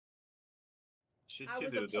I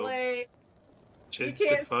was a plate. You Chitsy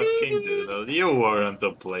can't fucking see me. doodle. You weren't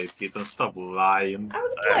a plate, Keaton. Stop lying. I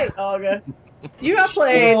was a plate, Olga. You got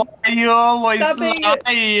played. Why you always Stop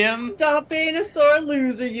lying? Stop being a sore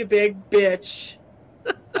loser, you big bitch.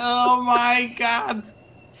 Oh my god.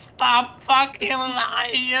 Stop fucking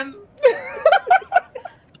lying.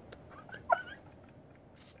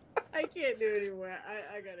 I can't do it anymore.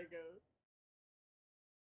 I gotta go.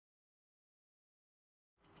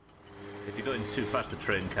 If you're going too fast, the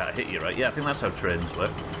train can't hit you, right? Yeah, I think that's how trains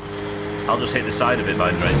work. I'll just hit the side of it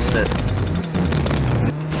by right instead.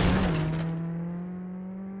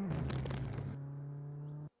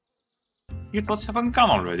 You thoughts haven't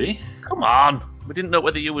gone already? Come on! We didn't know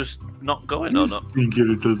whether you was not going or not. Stinky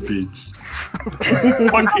little bitch.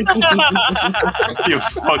 You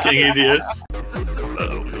fucking idiots.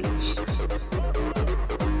 Little bitch.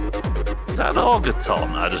 Is that an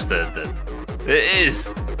orgaton? I just heard that. It is!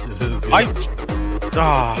 It is, yes.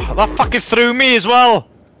 Ah, that fucking threw me as well!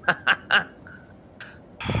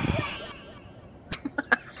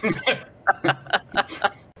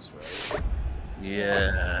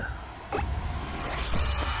 Yeah.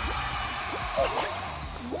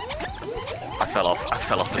 I fell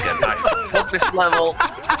off again. Fuck this level.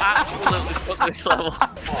 Absolutely fuck this level.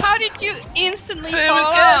 How did you instantly Same fall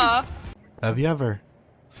again. off? Have you ever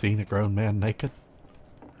seen a grown man naked?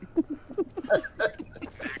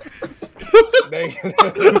 Everybody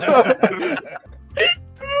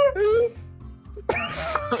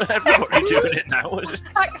doing it now.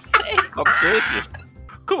 Fuck's sake. I'm serious.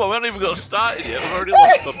 Come on, we haven't even got started yet. We've already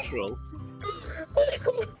lost control.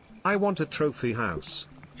 I want a trophy house.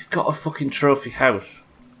 He's got a fucking trophy house.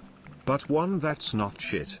 But one that's not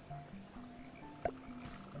shit.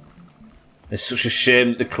 It's such a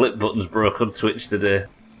shame the clip button's broke on Twitch today.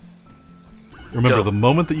 Remember, Go. the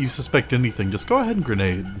moment that you suspect anything, just go ahead and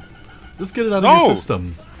grenade. Just get it out of your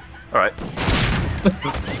system. Alright.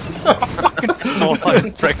 So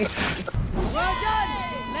like, prick. Well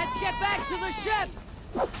done! Let's get back to the ship!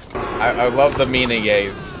 I love the mini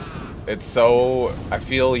gaze. It's so... I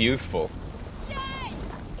feel youthful.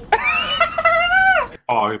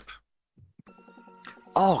 Art.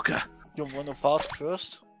 Olga. You wanna fart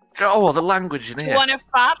first? Oh, the language in here. You want to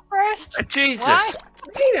fart first? Jesus. What?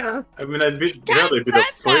 Rita, I mean, I'd rather be the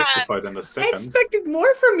first to fight than the I second. expected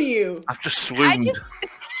more from you. I've just swooned.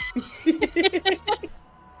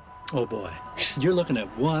 Oh boy, you're looking at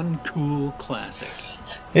one cool classic.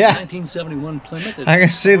 Yeah. 1971 Plymouth is I can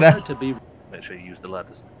see that. hard to be. Make sure you use the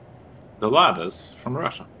ladders. The ladders from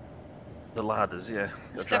Russia. The ladders, yeah.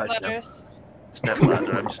 Go Step drive down. ladders. Step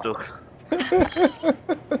ladder, I'm stuck.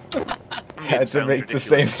 Had to make the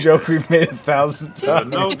same joke we've made 1,000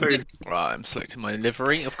 times. Right, I'm selecting my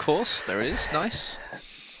livery, of course. There it is, nice.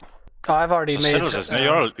 Oh, I've already made.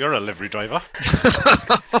 You're a livery driver.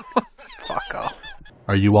 Fuck off.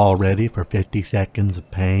 Are you all ready for 50 seconds of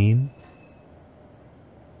pain?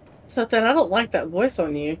 Something, I don't like that voice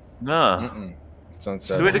on you. No. Sounds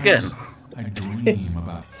Do it again. I dream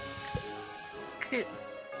about.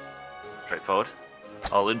 Straightforward.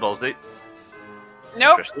 All in, balls deep.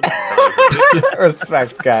 Nope.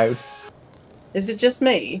 Respect, guys. Is it just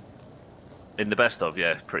me? In the best of,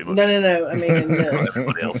 yeah, pretty much. No, I mean in this.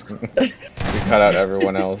 Everybody else. We cut out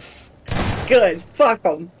everyone else. Good. Fuck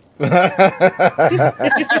them.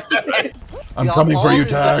 I'm coming for you,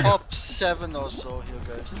 Tag. The top 7 or so here,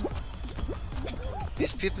 guys.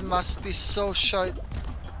 These people must be so shy.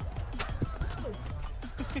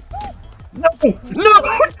 No! No!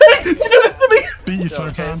 Be you,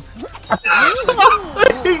 Sarkhan. I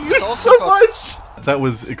hate you so much! That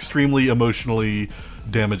was extremely emotionally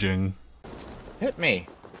damaging. Hit me.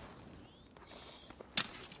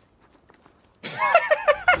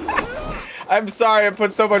 I'm sorry I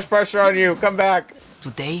put so much pressure on you. Come back.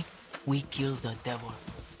 Today, we kill the devil.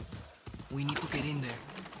 We need to get in there.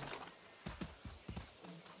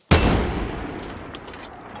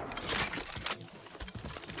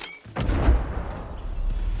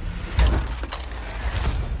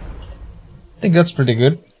 I think that's pretty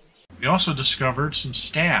good. We also discovered some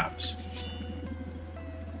stabs.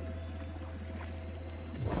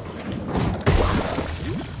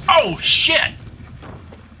 Oh shit!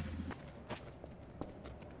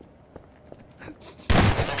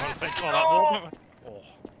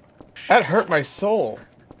 That hurt my soul.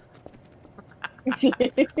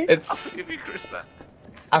 It's. Give you Christmas.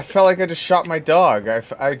 I felt like I just shot my dog. I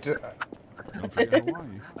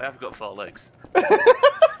have got 4 legs.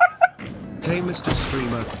 Hey Mr.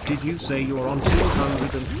 Streamer, did you say you're on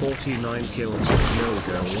 249 kills with no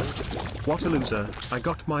gold? What a loser, I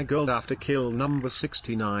got my gold after kill number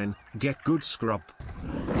 69, get good scrub.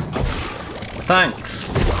 Thanks.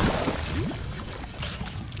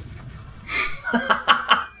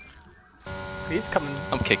 He's coming.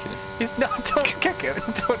 I'm kicking him. He's no, don't kick him.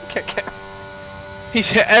 Don't kick him. He's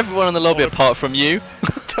hit everyone in the lobby apart from you.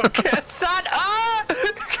 Don't get son. Ah!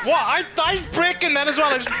 What? I'm breaking then as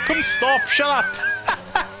well. I just couldn't stop. Shut up.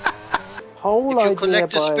 If you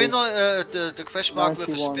collect the spinner, the question mark with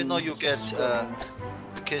the spinner, you get a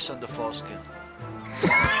kiss on the foreskin.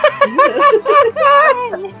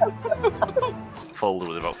 Folder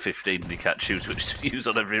with about 15 and you can't choose which to use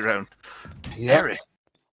on every round. Yeah. Eric.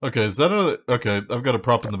 Okay, is that a... Okay, I've got a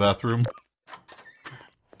prop in the bathroom.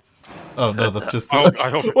 Oh, no, that's just... Oh, I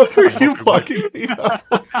hope- Why are I hope you you're fucking me out?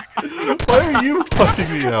 Why are you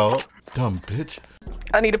fucking me out? Dumb bitch.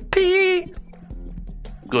 I need a pee.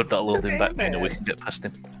 Good, that'll hold him back, Mina, we can get past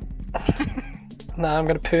him. Nah, I'm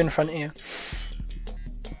gonna poo in front of you.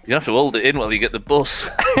 You have to hold it in while you get the bus.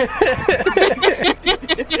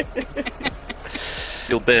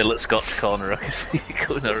 You'll bail at Scott's Corner, I can see you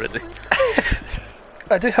going already.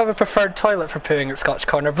 I do have a preferred toilet for pooing at Scotch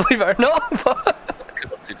Corner, believe it or not. Of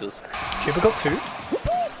course he does. Cubicle 2.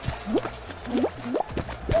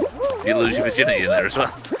 You lose your virginity in there as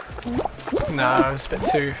well. Nah, I was a bit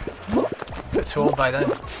too old by then.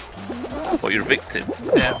 What, you're a victim?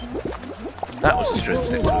 Yeah. That was a strange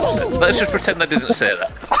thing to have said. Let's just pretend I didn't say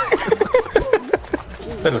that.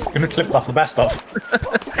 So it's gonna clip off the best of.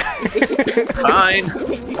 Fine.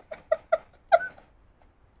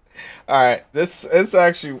 Alright, it's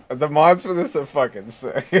actually, the mods for this are fucking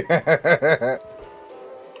sick.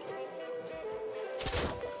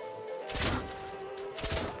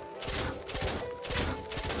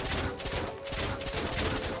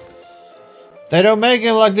 They don't make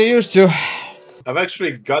him like they used to. I've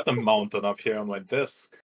actually got a mountain up here on my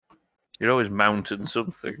desk. You're always mounting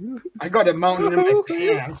something. I got a mountain in my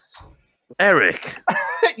pants. Eric!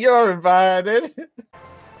 You're invited.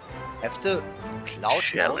 Have the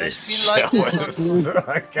clouds always been like this?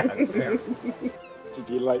 Goddamn. Did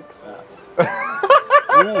you like that?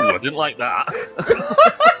 Ooh, I didn't like that.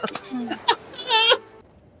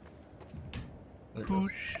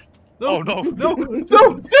 No, oh no, no,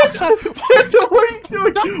 no, Santa! Santa, what are you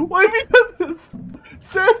doing? Why have you done this?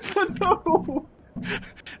 Santa, no!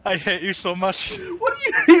 I hate you so much. What do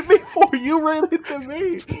you hate me for? You ran into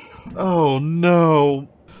me! Oh no.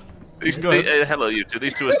 Hello, you two.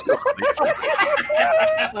 These two are stuck on each other.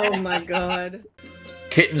 Oh my god.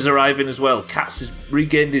 Kitten's arriving as well. Cats has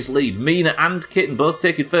regained his lead. Mina and Kitten both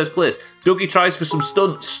taking first place. Dougie tries for some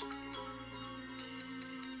stunts.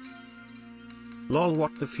 Lol,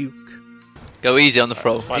 what the fuke? Go easy on the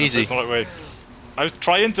throw. Easy. That's not right. I was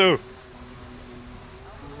trying to.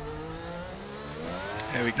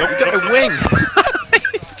 There we go. We got a wing.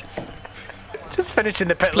 Just finishing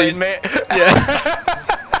the pit lane, mate. Yeah.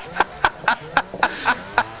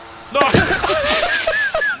 No.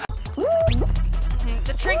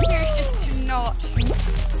 The trick here is just to not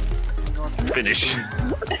Finish.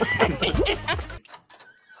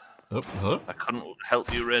 Huh? I couldn't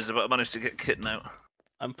help you, Razor, but I managed to get Kitten out.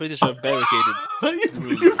 I'm pretty sure barricaded.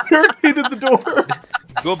 You barricaded the door.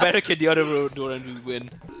 Go barricade the other door and we win.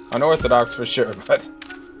 Unorthodox for sure, but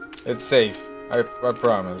it's safe. I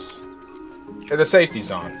promise. Hey, the safety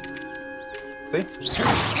zone. See?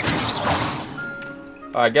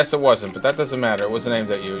 I guess it wasn't, but that doesn't matter. It wasn't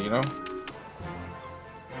aimed at you, you know?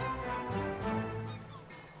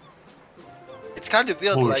 It's kind of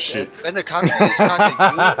weird, Oh, like shit. when the country is kind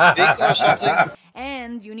of big or something.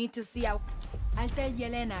 And you need to see how. I'll tell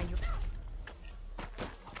Yelena. You.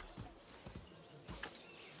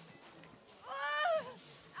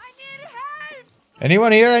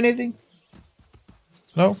 Anyone hear anything?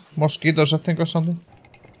 No? Mosquitoes, I think, or something?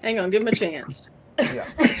 Hang on, give him a chance. Yeah.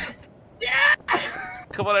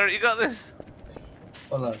 Come on, Eric, you got this.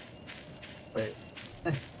 Hold on. Wait.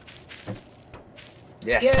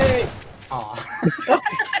 Yes. Yay! Aw.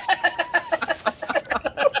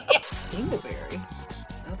 Dingleberry.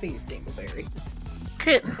 I'll be your Dingleberry.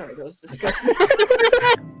 Kit. Sorry, that was disgusting.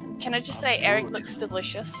 Can I just say Eric looks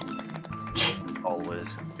delicious?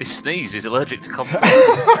 Always. He sneezes, he's allergic to coffee.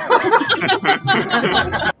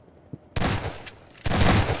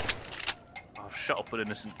 I've shot up an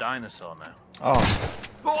innocent dinosaur now. Oh.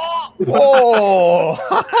 Oh!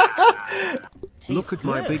 Look at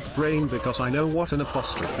my big brain because I know what an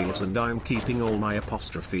apostrophe is and I'm keeping all my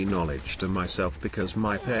apostrophe knowledge to myself because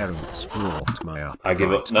my parents brought my up. I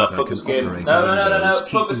give up. No, fuck this game. No,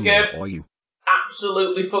 fuck this game. Or you.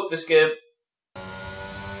 Absolutely fuck this game.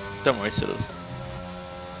 Don't worry, Siddles.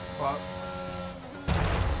 What?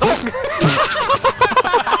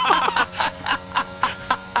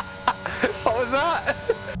 What was that?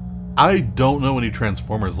 I don't know any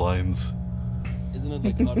Transformers lines. Isn't it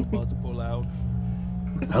like Autobots pull out?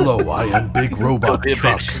 Hello, I am Big Robot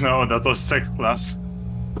Truck. No, that was Sex Lass.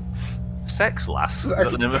 Sex Lass? Is that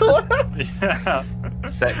the name of it? Yeah.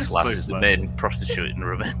 Sex Lass is the main prostitute in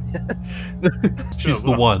Romania. She's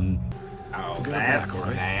the one. Oh, that's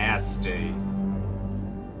nasty.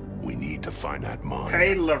 We need to find that mine.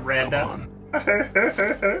 Hey, Loretta. Turn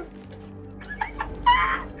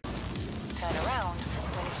around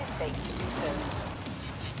when it is safe to do so.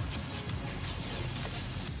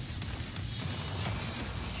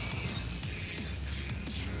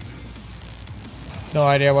 No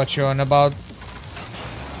idea what you're on about.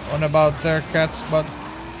 On about there, cats, but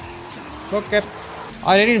okay.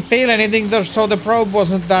 I didn't feel anything there, so the probe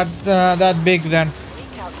wasn't that big then.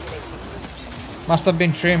 Must have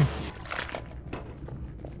been trim.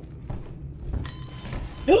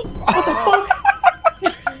 What the fuck?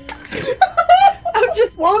 I'm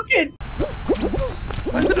just walking.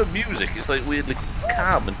 Why is there no music? It's like weirdly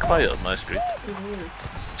calm and quiet on my screen.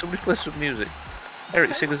 Somebody play some music.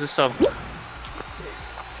 Eric, sing us a song.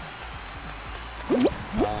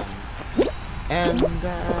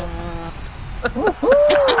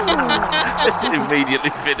 Immediately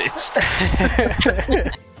finished. I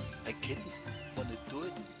can't wanna do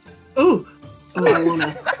it. Ooh. Oh, I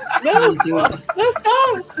wanna. No, do it. No,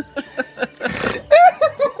 stop.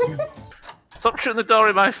 Stop shutting the door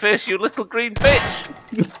in my face, you little green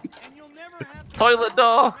bitch! Toilet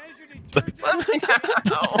door!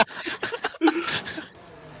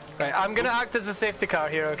 Right, I'm gonna act as a safety car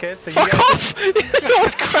here, okay? So you Fuck guys off!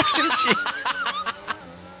 It's crashing shit.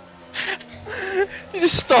 You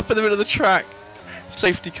just stop in the middle of the track.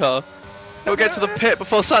 Safety car. We'll get to the pit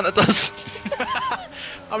before Santa does.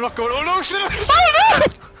 I'm not going. Oh no! Shit! Oh no!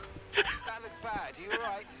 That looks bad. Are you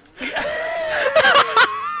alright?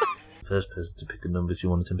 First person to pick a number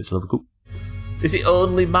 210 bits of cool. Is it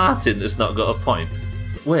only Martin that's not got a point?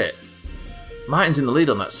 Wait. Martin's in the lead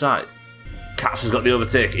on that side. Cats has got the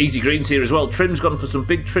overtake. Easy Green's here as well. Trim's gone for some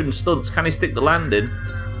big Trim stunts. Can he stick the landing?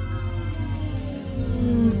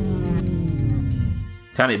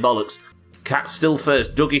 Can he? Bollocks. Cat's still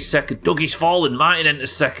first. Dougie's second. Dougie's fallen. Martin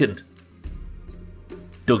enters second.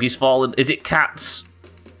 Dougie's fallen. Is it Cats?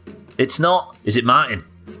 It's not. Is it Martin?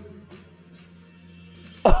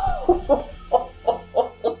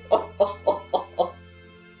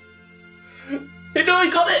 No,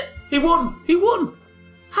 he got it! He won! He won!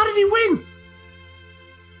 How did he win?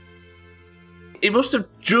 He must have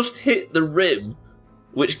just hit the rim,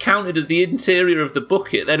 which counted as the interior of the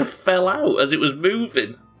bucket, then fell out as it was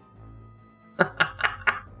moving.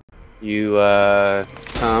 You,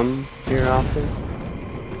 come here often?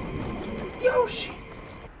 Yoshi!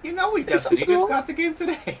 You know he doesn't. He just got the game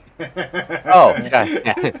today. Oh,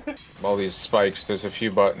 yeah. All these spikes, there's a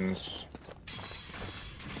few buttons.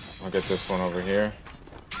 I'll get this one over here.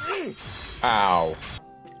 Ow.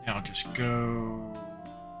 Now just go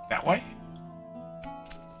that way.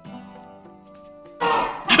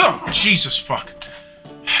 Oh, Jesus fuck.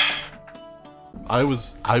 I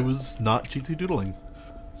was not cheatsy doodling.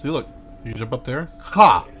 See, look, you jump up there.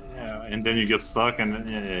 Ha! Yeah, and then you get stuck, and then,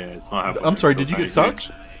 yeah, it's not happening. I'm sorry. So Did you get stuck?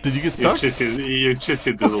 Did you get stuck? You're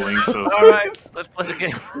cheatsy doodling. So. All right, let's play the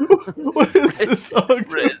game. What is this song?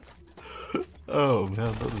 Oh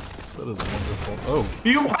man, that is wonderful. Oh,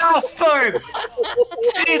 You bastard!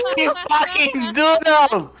 Cheatsy fucking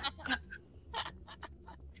doodle!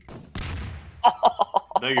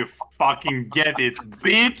 Now you fucking get it,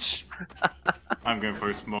 bitch! I'm going for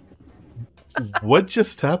a smoke. what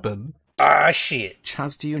just happened? Ah, shit.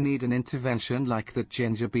 Chaz, do you need an intervention like the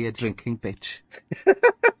ginger beer drinking bitch?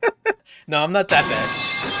 No, I'm not that bad.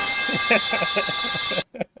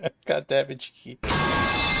 God damn it, cheeky.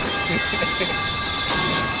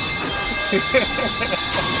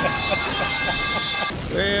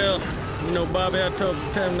 Well, you know, Bobby, I told you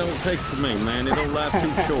time don't take for me, man. It don't life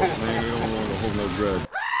too short, man. You don't want to hold no grudge.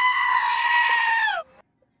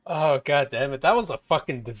 Oh, god damn it. That was a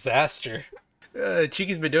fucking disaster.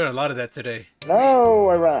 Cheeky's been doing a lot of that today. No,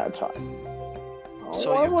 I ran out of time.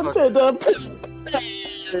 So I you wanted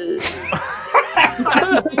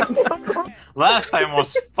Last time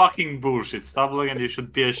was fucking bullshit. Stop looking, you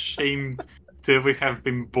should be ashamed to ever have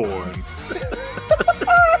been born.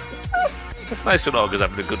 It's nice when Olga's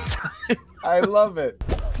having a good time. I love it.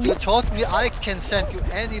 You told me I can send you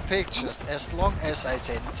any pictures as long as I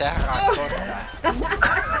say terracotta.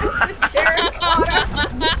 Terracotta!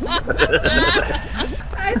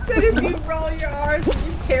 I said if you roll your R's,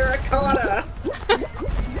 you terracotta.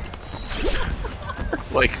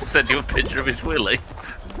 Well, he can send you a picture of his willy.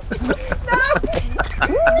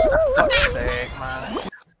 Fuck's sake, man.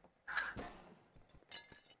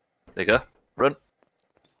 There you go. Run.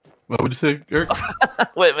 What would you say, Eric?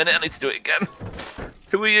 Wait a minute, I need to do it again.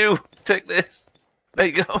 Who are you? Take this. There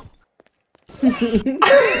you go.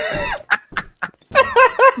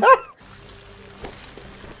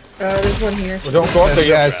 There's one here. Well, don't go up there yet.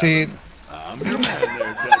 Yeah, I see.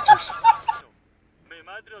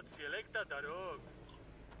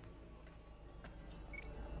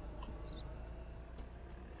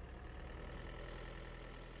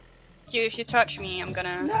 If you touch me, I'm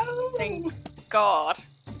gonna thank God.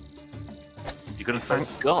 You're gonna thank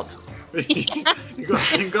God? You gotta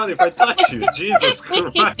thank God if I touch you. Jesus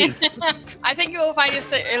Christ. I think you will find it's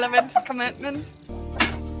the 11th commandment.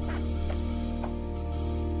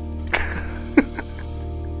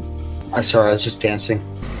 I'm sorry, I was just dancing.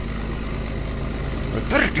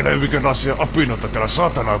 Perkele, mikä asia apinoita täällä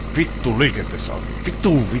saatana vittu liikenteessä on. Vittu.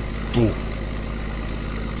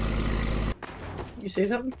 You say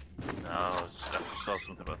something? No, I saw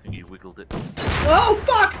something, but I think you wiggled it. Oh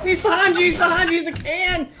fuck! He's behind you! He's behind you! He's a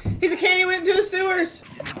can! He's a can! He went into the sewers!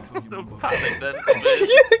 Don't panic then.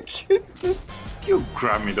 You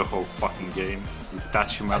grab me the whole fucking game. You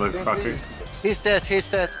touchy motherfucker. He's dead,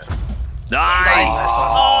 he's dead. Nice!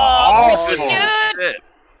 Oh, pretty good!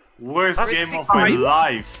 Worst game of my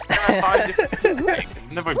life. I've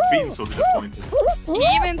never been so disappointed. He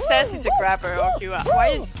even says he's a grabber, OQ. Why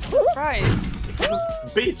are you surprised?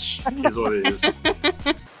 Bitch is what it is. I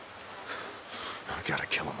gotta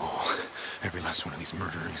kill them all. Every last one of these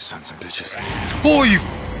murdering sons of bitches. Boy!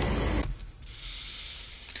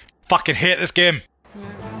 Fucking hate this game.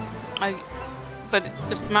 But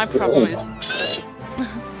my problem is.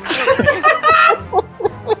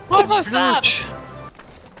 What was that?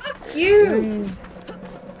 Fuck you!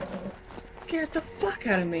 Scared the fuck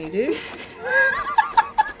out of me, dude.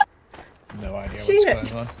 No idea Shit.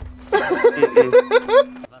 what's going on.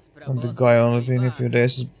 And the guy only been a few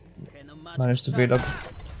days managed to beat up.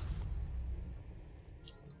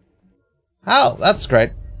 Oh, that's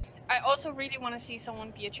great. I also really want to see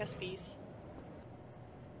someone be a chess piece.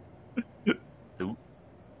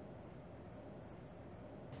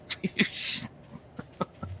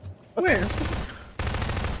 Where?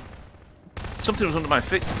 Something was under my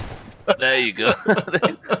feet. There you go.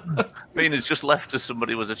 Venus just left as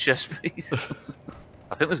somebody was a chess piece.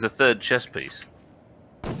 I think there's the third chess piece.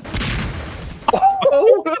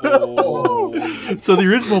 Oh. So the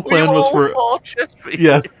original plan was for... Four chess pieces.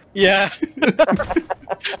 Yes. Yeah.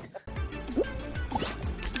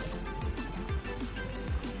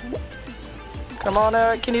 Come on,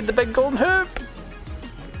 Eric, you need the big golden hoop.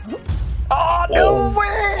 Oh, no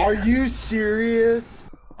way! Are you serious?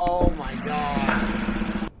 Oh my god.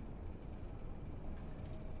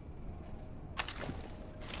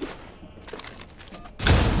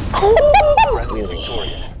 Friendly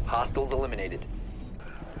victorious. Hostiles eliminated.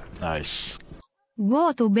 Nice.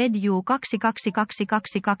 Go to bed you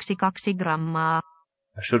 22222 grandma.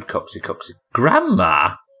 I should coxy.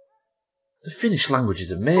 Grandma? The Finnish language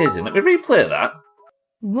is amazing. Let me replay that.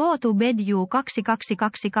 Go to bed you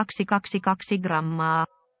 22222 grandma.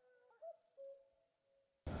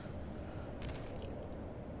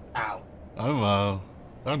 I don't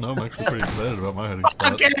know, I'm actually pretty excited about my hiding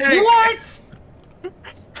spot. What?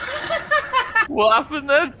 What happened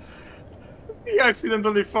then? He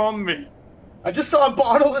accidentally found me. I just saw a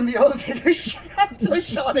bottle in the elevator shaft, so I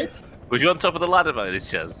shot it. Was you on top of the ladder by any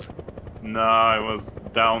chance? No, I was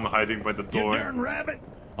down hiding by the door. rabbit!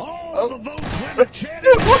 All the votes went to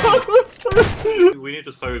We need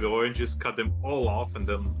to start with the oranges, cut them all off, and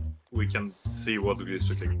then we can see what glyphs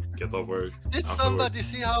we can get over. Did somebody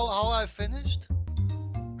see how I finished?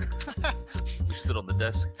 We stood on the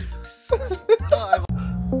desk.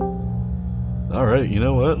 Alright, you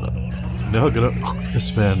know what? Now I'm gonna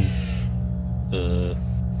spin.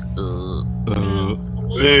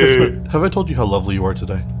 Crispin, have I told you how lovely you are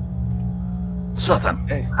today? So then,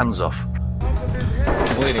 hands off.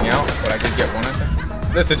 I'm bleeding out, but I did get one, I think.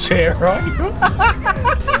 There's a chair, right?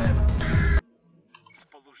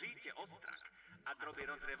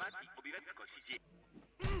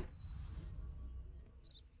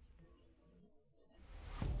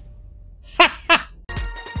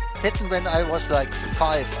 Written when I was like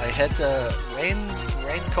 5, I had a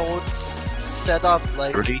raincoat set up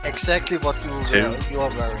like exactly what you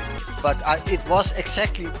are wearing, but it was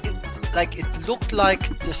exactly like it looked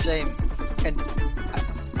like the same, and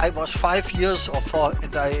I was 5 years or 4,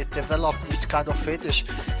 and I developed this kind of fetish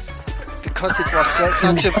because it was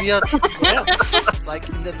such a weird. Like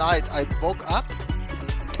in the night, I woke up,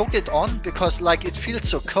 took it on because like it feels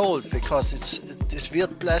so cold because it's this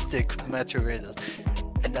weird plastic material.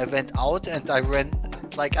 And I went out and I ran,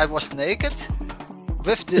 like I was naked,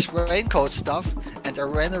 with this raincoat stuff, and I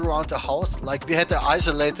ran around the house. Like, we had an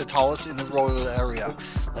isolated house in a rural area,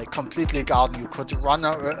 like completely garden. You could run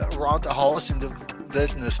around the house in the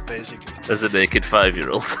wilderness, basically. As a naked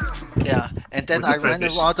 5-year-old. Yeah, and then I ran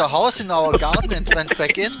around the house in our garden and went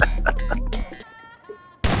back in.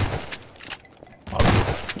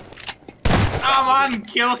 Come on,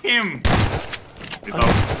 kill him!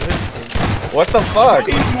 What the fuck?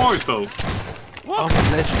 He's immortal. I'm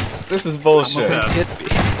a legend. This is bullshit.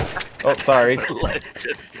 Oh, sorry.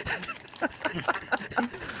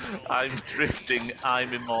 I'm drifting,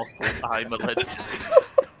 I'm immortal, I'm a legend.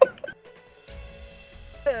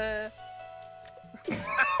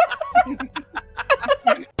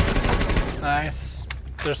 Nice.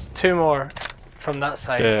 There's 2 more from that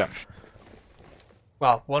side. Yeah.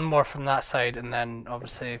 Well, 1 more from that side, and then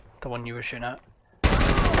obviously the one you were shooting at.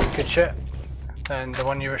 Good shit. Then the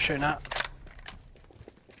one you were shooting at.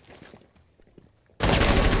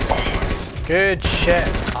 Good shit.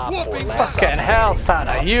 Fucking hell,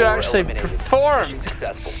 Santa. You actually performed.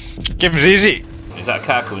 Game's easy. Is that a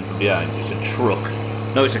car coming from behind? It's a truck.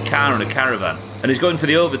 No, it's a car and a caravan. And he's going for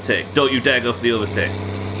the overtake. Don't you dare go for the overtake.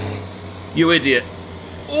 You idiot.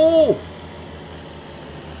 Oh!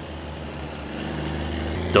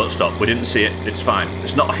 Don't stop. We didn't see it. It's fine.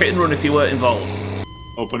 It's not a hit and run if you weren't involved.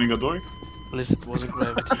 Opening a door? At least it wasn't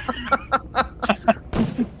gravity.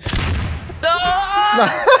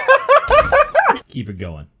 Keep it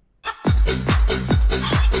going.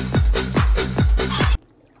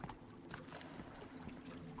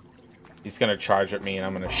 He's gonna charge at me and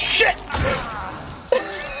I'm gonna shit!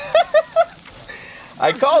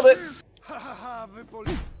 I called it!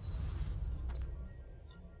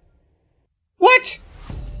 What?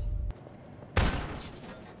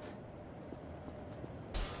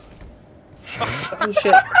 Oh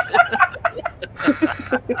shit.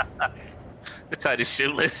 The tied his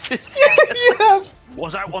shoelaces. Yeah.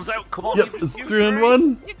 One's out, come on. Yep, it's 3 on 1.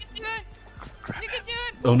 You can do it. You can do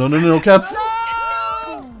it. Oh no, cats.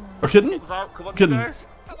 No! Or kitten? Come on, Kitten. guys.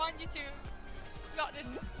 Come on, you two. You got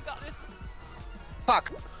this. You got this.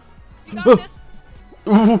 Fuck. You got this.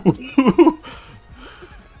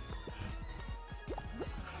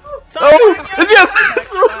 Oh, yes!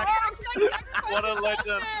 What a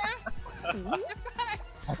legend.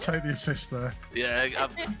 I'll take the assist there. Yeah,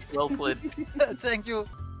 well played. Thank you.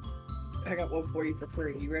 I got one for you for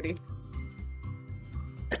free. You ready?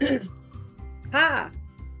 Ha!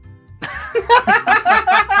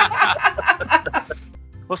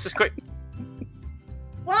 What's this quick?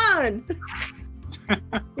 1!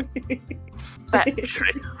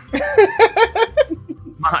 Battery.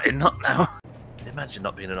 Martin, not now. Imagine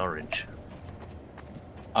not being an orange.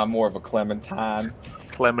 I'm more of a clementine.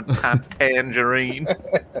 Clementine tangerine.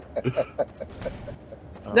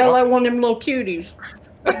 They're like one of them little cuties.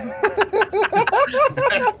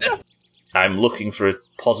 I'm looking for a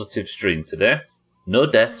positive stream today. No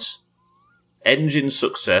deaths. Engine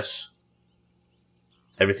success.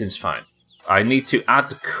 Everything's fine. I need to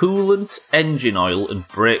add coolant, engine oil, and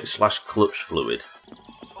brake/clutch fluid.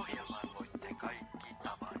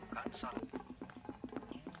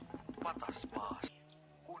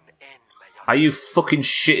 Are you fucking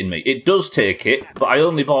shitting me? It does take it, but I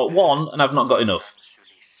only bought 1 and I've not got enough.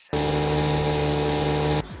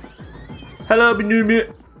 Hello,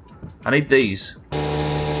 Benumi. I need these.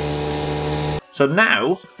 So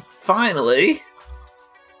now, finally...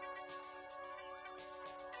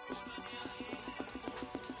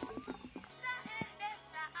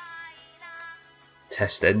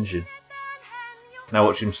 Test engine. Now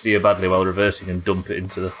watch him steer badly while reversing and dump it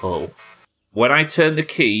into the hole. When I turn the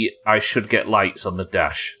key, I should get lights on the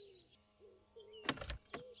dash.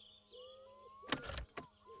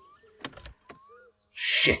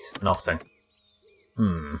 Shit, nothing.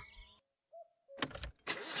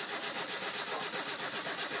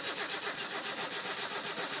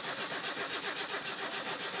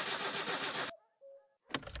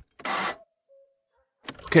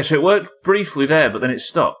 Okay, so it worked briefly there, but then it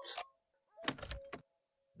stopped.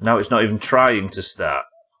 Now it's not even trying to start.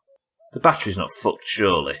 The battery's not fucked,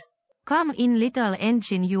 surely. Come in, little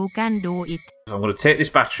engine, you can do it. I'm going to take this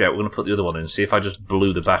battery out, we're going to put the other one in and see if I just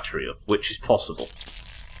blew the battery up, which is possible.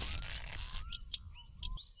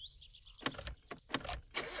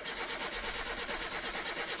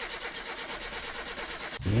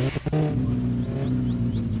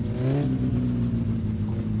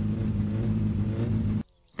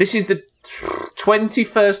 This is the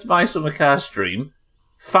 21st My Summer Car stream.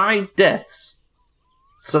 5 deaths.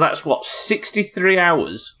 So that's what, 63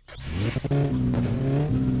 hours?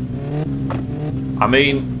 I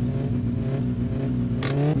mean...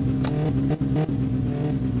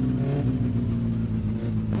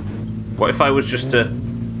 What if I was just to...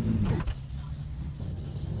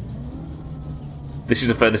 This is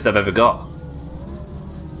the furthest I've ever got.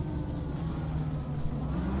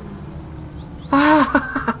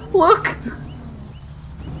 Ah! Look!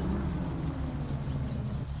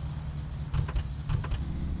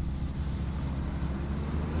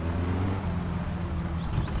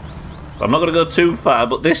 I'm not going to go too far,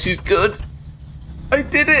 but this is good. I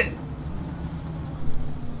did it!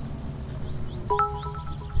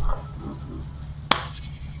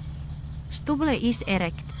 Stubble is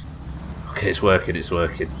erect. Okay, it's working, it's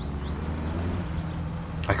working.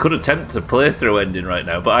 I could attempt a playthrough ending right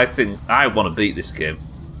now, but I think I want to beat this game.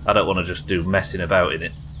 I don't want to just do messing about in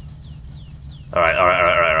it. Alright.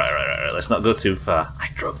 Let's not go too far. I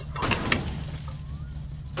drove the fucking...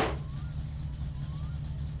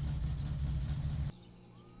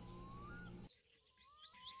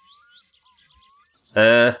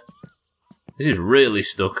 This is really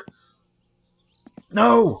stuck.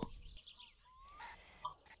 No!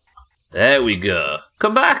 There we go.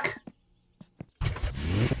 Come back!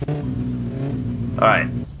 Alright.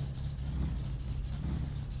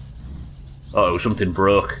 Oh, something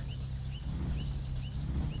broke.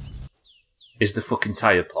 Is the fucking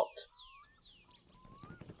tyre popped?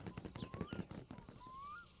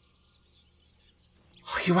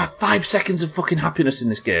 Oh, you have 5 seconds of fucking happiness in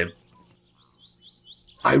this game.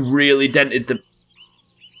 I really dented the...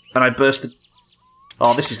 And I burst the...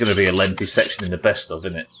 Oh, this is going to be a lengthy section in the best of,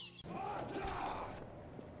 isn't it?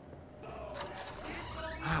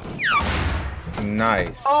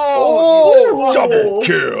 Nice. Oh! Double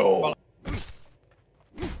kill!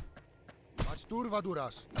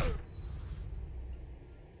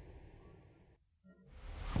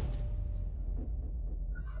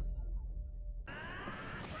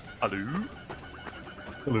 Hello?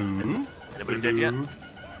 Hello? Anybody dead yet? No.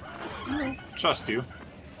 Trust you.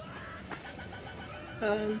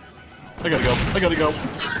 I gotta go.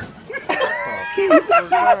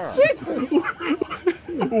 Jesus!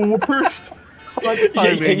 Worst. You're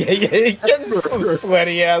getting some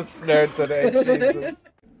sweaty ass nerd today. Jesus.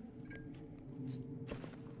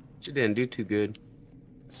 She didn't do too good.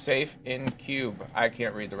 Safe in cube. I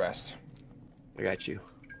can't read the rest. I got you.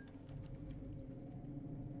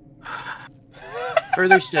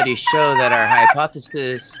 Further studies show that our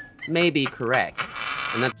hypothesis may be correct,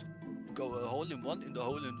 and that's Go a hole in one in the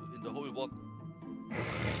hole in the hole one.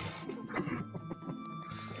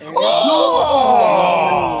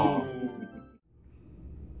 Oh!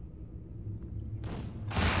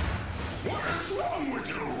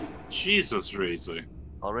 Jesus, Razor.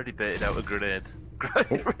 Already baited out a grenade. Oh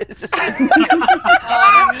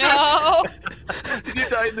no! Did you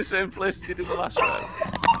die in the same place you did in the last round?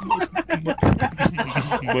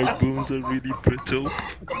 My bones are really brittle.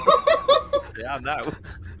 Yeah, now.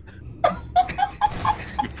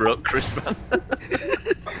 You broke Chris, man.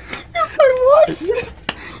 Yes, I watched it!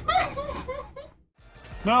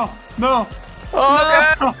 No! No!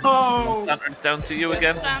 Oh, no! Santa's down to you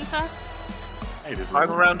again. Santa. Hey, this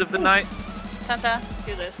Final round of the night. Santa,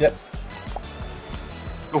 do this. Yep.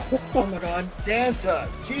 Oh my god. Santa,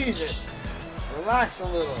 Jesus. Relax a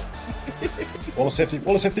little. Wall of safety,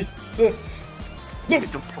 wall of safety. You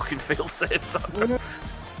don't fucking feel safe, Santa.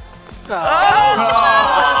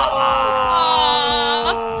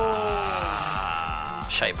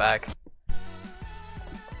 Shite bag.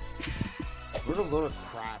 What a load of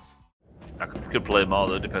crap. I could play more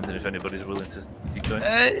though, depending if anybody's willing to keep going.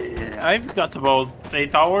 I've got about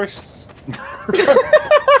 8 hours.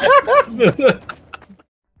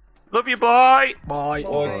 Love you, boy! Bye.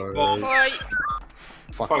 Bye.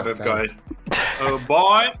 Fuck that guy.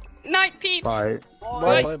 Bye! Night, peeps! Bye.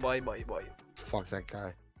 Bye. Fuck that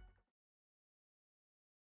guy.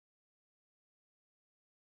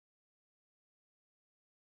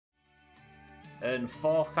 And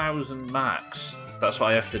 4,000 marks. That's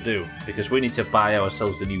what I have to do, because we need to buy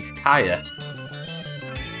ourselves a new tyre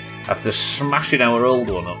after smashing our old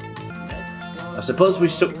one up. I suppose we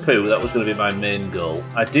suck poo, that was going to be my main goal.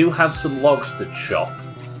 I do have some logs to chop.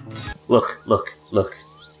 Look.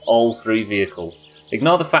 All 3 vehicles.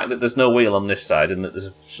 Ignore the fact that there's no wheel on this side and that there's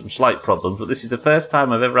some slight problems, but this is the first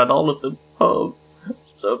time I've ever had all of them home. I'm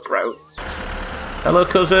so proud. Hello,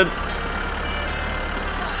 cousin.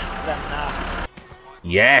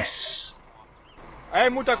 Yes. Hey,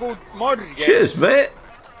 mutta good morning. Cheers, mate.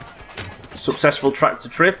 Successful tractor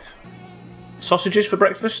trip. Sausages for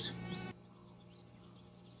breakfast.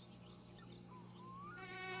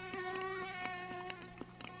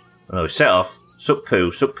 Oh, set off. Suck poo.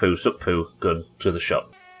 Gun to the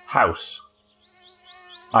shop. House.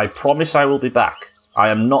 I promise I will be back. I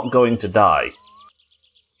am not going to die.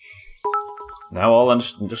 Now all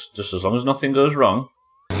just as long as nothing goes wrong.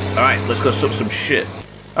 Alright, let's go suck some shit.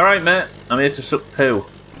 Alright, mate, I'm here to suck poo.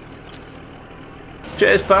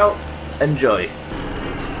 Cheers, pal. Enjoy.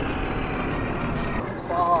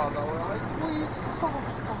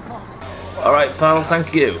 Alright, pal,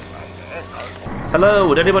 thank you. Hello,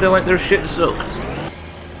 would anybody like their shit sucked?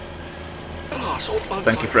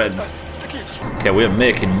 Thank you, friend. Okay, we're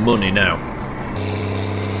making money now.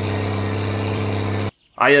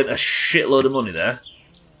 I earned a shitload of money there,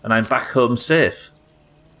 and I'm back home safe.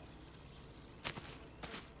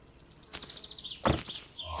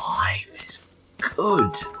 Life is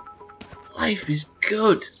good. Life is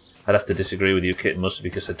good. I'd have to disagree with you, Kitten, mostly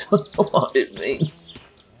because I don't know what it means.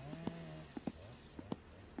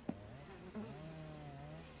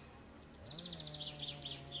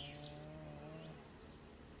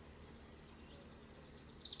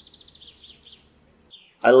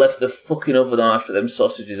 I left the fucking oven on after them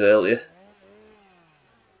sausages earlier.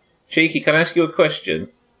 Cheeky, can I ask you a question?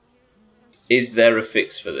 Is there a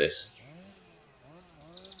fix for this?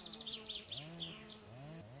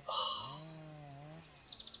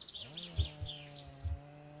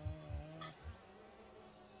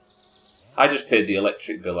 I just paid the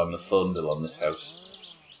electric bill and the phone bill on this house.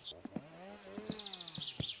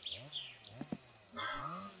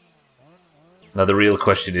 Now the real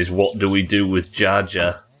question is, what do we do with Jar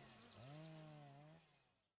Jar?